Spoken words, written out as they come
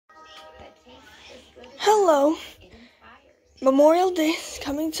Hello, Memorial Day is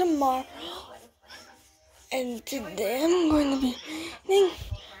coming tomorrow, and today I'm going to be eating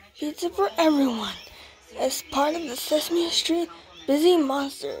pizza for everyone as part of the Sesame Street Busy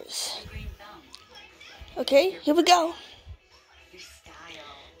Monsters. Okay, here we go.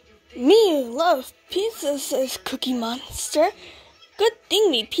 Me love pizza, says Cookie Monster. Good thing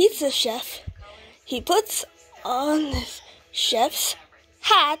me pizza chef. He puts on his chef's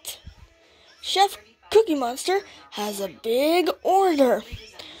hat. Chef Cookie Monster has a big order.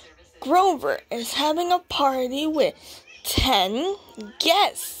 Grover is having a party with 10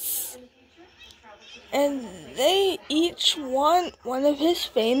 guests, and they each want one of his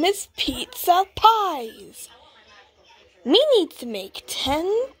famous pizza pies. Me need to make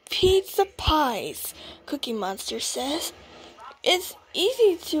 10 pizza pies, Cookie Monster says. It's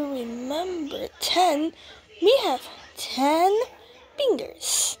easy to remember 10. We have 10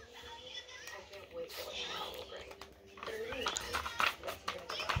 fingers.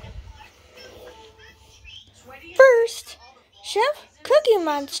 First, Chef Cookie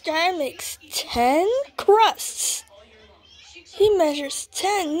Monster makes 10 crusts. He measures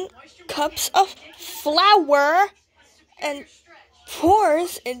 10 cups of flour and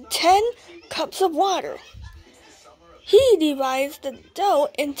pours in 10 cups of water. He divides the dough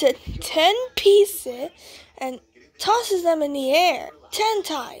into 10 pieces and tosses them in the air 10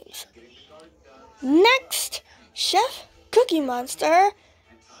 times. Next, Chef Cookie Monster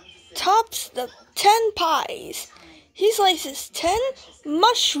tops the 10 pies. He slices 10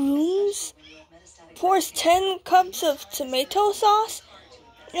 mushrooms, pours 10 cups of tomato sauce,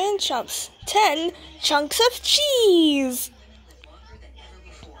 and chops 10 chunks of cheese.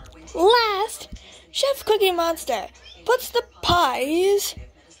 Last, Chef Cookie Monster puts the pies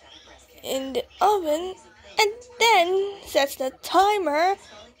in the oven and then sets the timer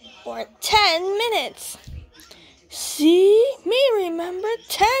for 10 minutes. See, me remember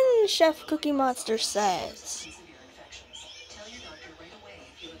 10, Chef Cookie Monster says.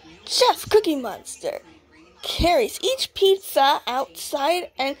 Chef Cookie Monster carries each pizza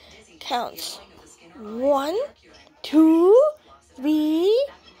outside and counts 1, 2, 3,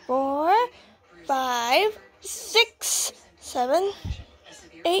 4, 5, 6, 7,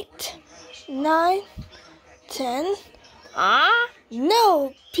 8, 9, 10.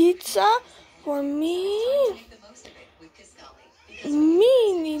 No pizza for me.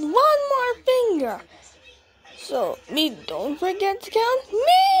 Me need one more finger. So me don't forget to count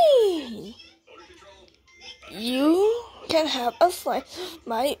me. You can have a slice.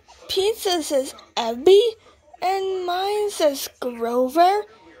 My pizza says Abby and mine says Grover.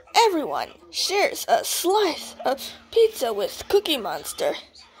 Everyone shares a slice of pizza with Cookie Monster.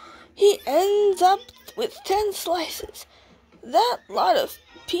 He ends up with 10 slices. That lot of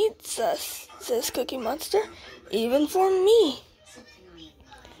pizza, says Cookie Monster, even for me.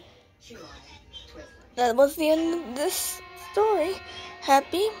 That was the end of this story.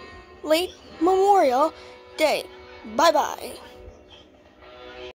 Happy late Memorial Day. Bye-bye.